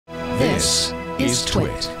This is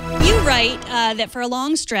TWiT. You write that for a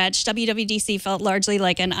long stretch, WWDC felt largely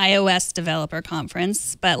like an iOS developer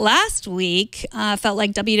conference, but last week felt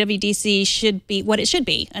like WWDC should be what it should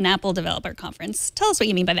be, an Apple developer conference. Tell us what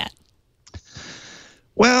you mean by that.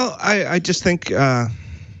 Well, I just think, it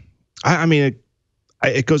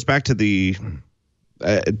goes back to the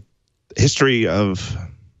history of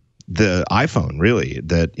the iPhone, really,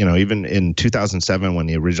 that, even in 2007, when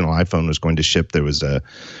the original iPhone was going to ship, there was a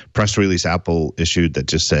press release Apple issued that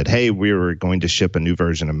just said, hey, we were going to ship a new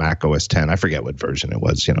version of Mac OS X. I forget what version it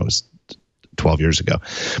was, it was 12 years ago.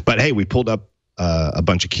 But hey, we pulled up a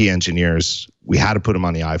bunch of key engineers. We had to put them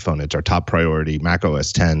on the iPhone. It's our top priority. Mac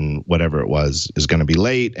OS X, whatever it was, is going to be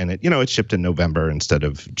late. And it shipped in November instead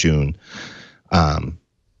of June.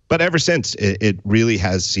 But ever since, it really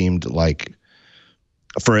has seemed like,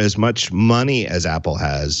 for as much money as Apple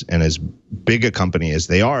has and as big a company as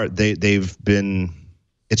they are, it's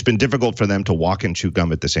been difficult for them to walk and chew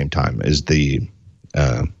gum at the same time, is the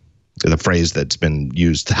phrase that's been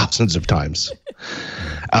used thousands of times.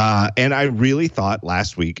 And I really thought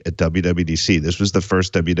last week at WWDC, this was the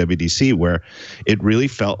first WWDC where it really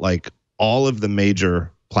felt like all of the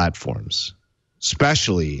major platforms,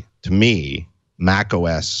 especially to me, Mac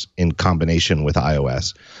OS in combination with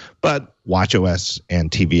iOS, but watchOS and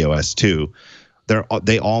tvOS too,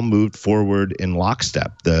 they all moved forward in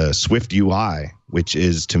lockstep. The SwiftUI, which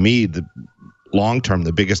is to me the long-term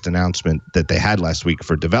the biggest announcement that they had last week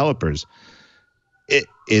for developers,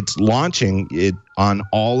 it's launching it on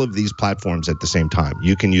all of these platforms at the same time.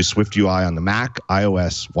 You can use SwiftUI on the Mac,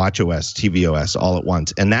 iOS, watchOS, tvOS all at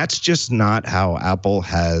once, and that's just not how Apple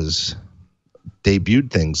has debuted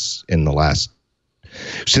things in the last.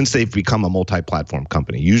 Since they've become a multi-platform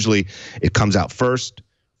company. Usually it comes out first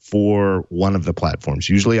for one of the platforms,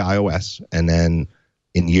 usually iOS, and then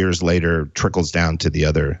in years later trickles down to the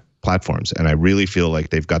other platforms. And I really feel like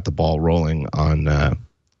they've got the ball rolling on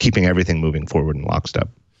keeping everything moving forward in lockstep.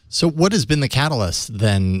 So what has been the catalyst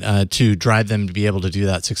then to drive them to be able to do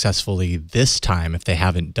that successfully this time if they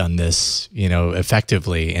haven't done this,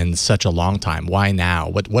 effectively in such a long time? Why now?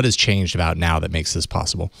 What has changed about now that makes this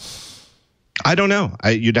possible? I don't know.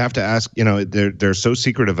 You'd have to ask, they're so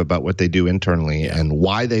secretive about what they do internally and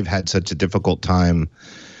why they've had such a difficult time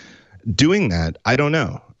doing that. I don't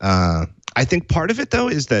know. I think part of it, though,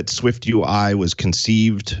 is that SwiftUI was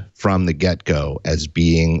conceived from the get-go as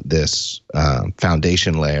being this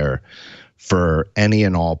foundation layer for any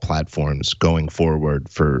and all platforms going forward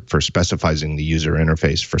for specifying the user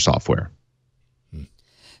interface for software.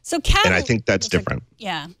 So and I think that's different.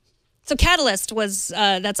 So Catalyst was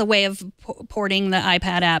that's a way of porting the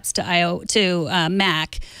iPad apps to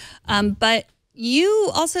Mac, but you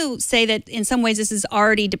also say that in some ways this is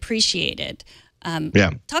already depreciated.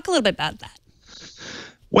 Talk a little bit about that.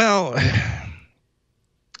 Well,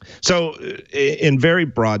 so in very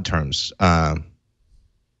broad terms,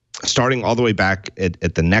 starting all the way back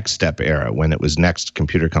at the Next Step era, when it was Next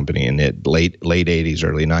Computer Company in the late 80s,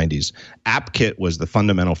 early 90s, AppKit was the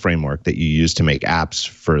fundamental framework that you used to make apps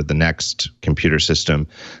for the Next computer system.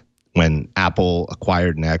 When Apple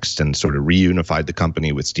acquired Next and sort of reunified the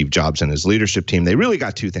company with Steve Jobs and his leadership team, they really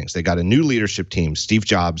got two things. They got a new leadership team, Steve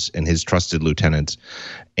Jobs and his trusted lieutenants,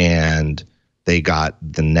 and they got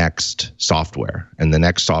the Next software. And the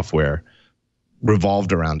Next software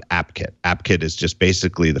revolved around AppKit. AppKit is just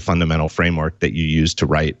basically the fundamental framework that you use to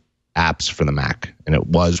write apps for the Mac. And it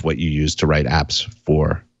was what you used to write apps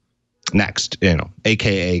for Next,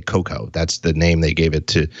 AKA Cocoa. That's the name they gave it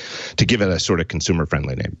to give it a sort of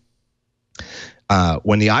consumer-friendly name.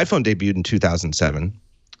 When the iPhone debuted in 2007,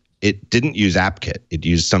 it didn't use AppKit. It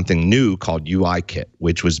used something new called UIKit,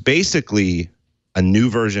 which was basically a new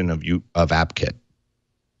version of AppKit,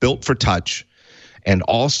 built for touch, and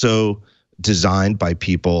also designed by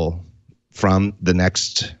people from the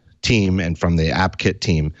Next team and from the AppKit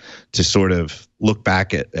team to sort of look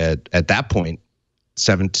back at that point,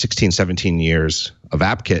 16, 17 years of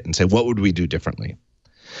AppKit and say, what would we do differently?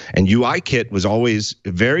 And UIKit was always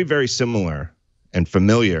very, very similar and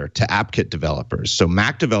familiar to AppKit developers. So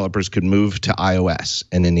Mac developers could move to iOS.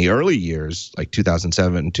 And in the early years, like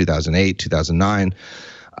 2007, 2008, 2009,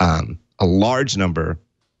 a large number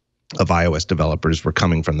of iOS developers were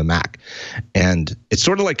coming from the Mac. And it's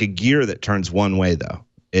sort of like a gear that turns one way, though.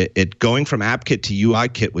 It going from AppKit to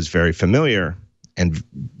UIKit was very familiar and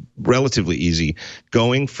relatively easy.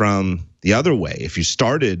 Going from the other way, if you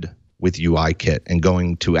started with UIKit and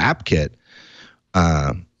going to AppKit,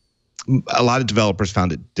 a lot of developers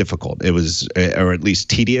found it difficult. It was, or at least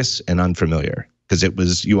tedious and unfamiliar, because it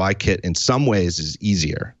was UIKit in some ways is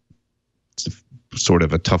easier. It's sort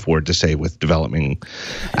of a tough word to say with developing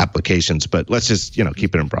applications, but let's just,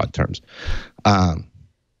 keep it in broad terms.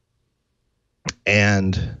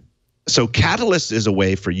 And so Catalyst is a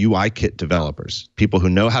way for UIKit developers, people who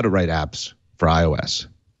know how to write apps for iOS,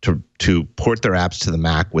 to port their apps to the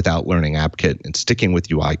Mac without learning AppKit and sticking with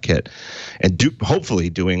UIKit, and hopefully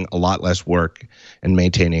doing a lot less work and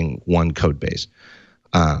maintaining one code base.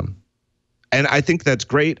 And I think that's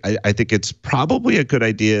great. I think it's probably a good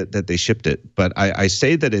idea that they shipped it, but I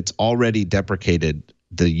say that it's already deprecated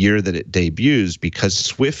the year that it debuts, because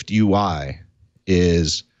SwiftUI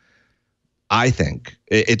is, I think,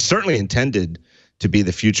 it's certainly intended to be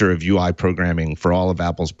the future of UI programming for all of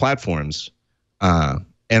Apple's platforms.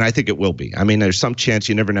 And I think it will be. I mean, there's some chance,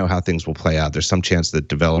 you never know how things will play out. There's some chance that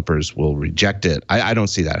developers will reject it. I don't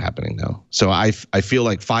see that happening, though. So I feel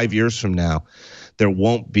like 5 years from now, there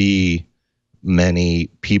won't be many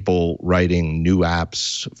people writing new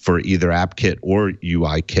apps for either AppKit or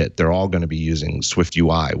UIKit. They're all going to be using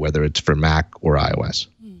SwiftUI, whether it's for Mac or iOS.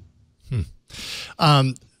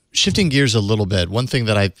 Shifting gears a little bit, one thing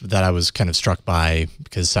that I was kind of struck by,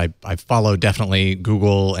 because I follow definitely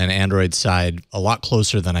Google and Android side a lot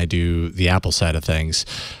closer than I do the Apple side of things.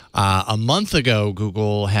 A month ago,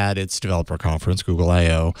 Google had its developer conference, Google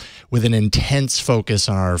I/O, with an intense focus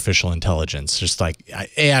on artificial intelligence. Just like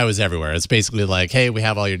AI was everywhere. It's basically like, hey, we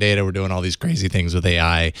have all your data. We're doing all these crazy things with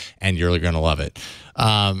AI, and you're going to love it.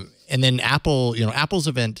 And then Apple, Apple's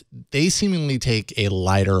event, they seemingly take a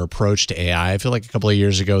lighter approach to AI. I feel like a couple of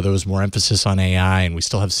years ago, there was more emphasis on AI, and we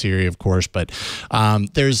still have Siri, of course, but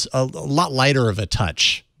there's a lot lighter of a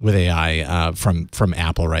touch with AI from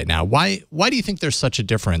Apple right now. Why do you think there's such a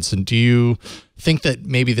difference? And do you think that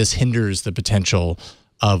maybe this hinders the potential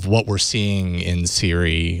of what we're seeing in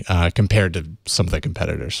Siri compared to some of the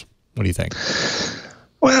competitors? What do you think?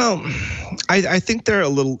 Well, I think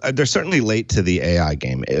they're certainly late to the AI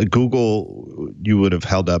game. Google, you would have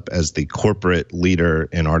held up as the corporate leader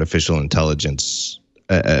in artificial intelligence,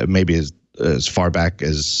 maybe as far back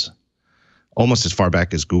as, almost as far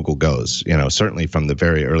back as Google goes, certainly from the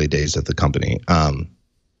very early days of the company.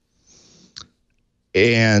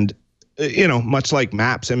 And, much like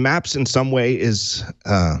Maps, and Maps in some way is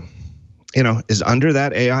under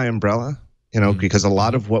that AI umbrella. Because a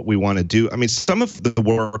lot of what we want to do, I mean, some of the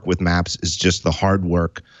work with Maps is just the hard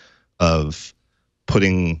work of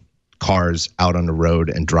putting cars out on the road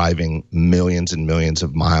and driving millions and millions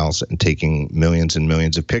of miles and taking millions and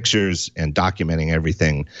millions of pictures and documenting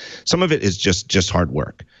everything. Some of it is just hard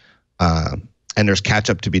work. And there's catch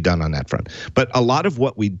up to be done on that front. But a lot of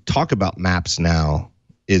what we talk about Maps now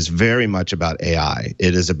is very much about AI.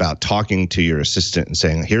 It is about talking to your assistant and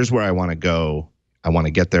saying, here's where I want to go. I want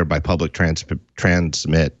to get there by public transit,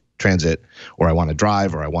 or I want to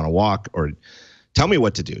drive, or I want to walk, or tell me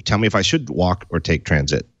what to do. Tell me if I should walk or take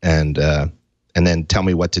transit, and then tell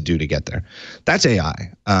me what to do to get there. That's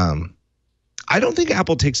AI. I don't think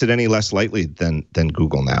Apple takes it any less lightly than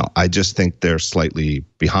Google now. I just think they're slightly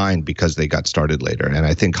behind because they got started later. And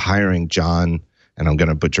I think hiring John, and I'm going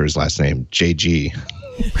to butcher his last name,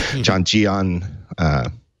 John Gian,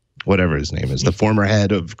 whatever his name is, the former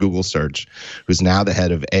head of Google Search, who's now the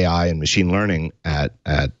head of AI and machine learning at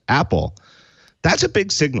Apple, that's a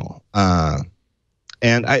big signal. And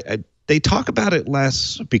they talk about it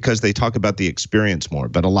less because they talk about the experience more.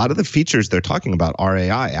 But a lot of the features they're talking about are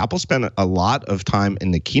AI. Apple spent a lot of time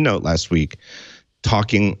in the keynote last week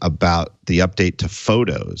talking about the update to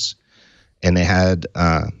Photos. And they had,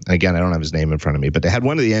 again, I don't have his name in front of me, but they had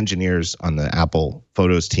one of the engineers on the Apple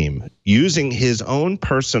Photos team using his own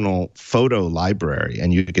personal photo library.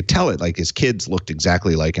 And you could tell it, like his kids looked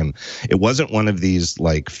exactly like him. It wasn't one of these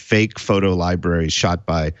like fake photo libraries shot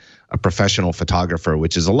by a professional photographer,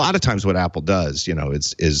 which is a lot of times what Apple does.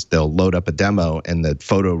 Is they'll load up a demo and the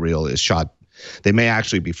photo reel is shot. They may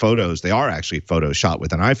actually be photos. They are actually photos shot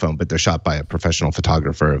with an iPhone, but they're shot by a professional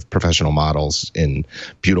photographer of professional models in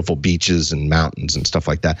beautiful beaches and mountains and stuff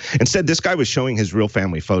like that. Instead, this guy was showing his real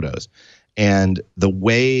family photos. And the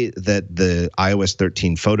way that the iOS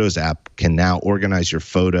 13 Photos app can now organize your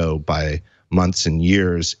photo by months and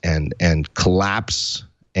years and collapse,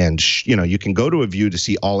 and you can go to a view to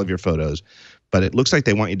see all of your photos, but it looks like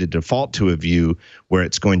they want you to default to a view where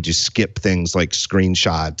it's going to skip things like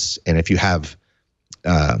screenshots. And if you have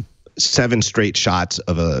 7 straight shots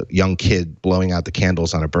of a young kid blowing out the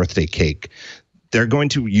candles on a birthday cake, they're going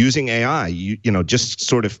to, using AI, just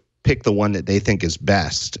sort of pick the one that they think is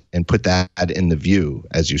best and put that in the view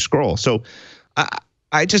as you scroll. So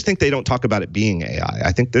I just think they don't talk about it being AI.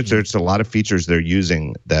 I think there's a lot of features they're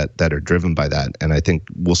using that are driven by that. And I think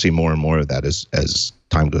we'll see more and more of that as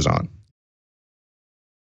time goes on.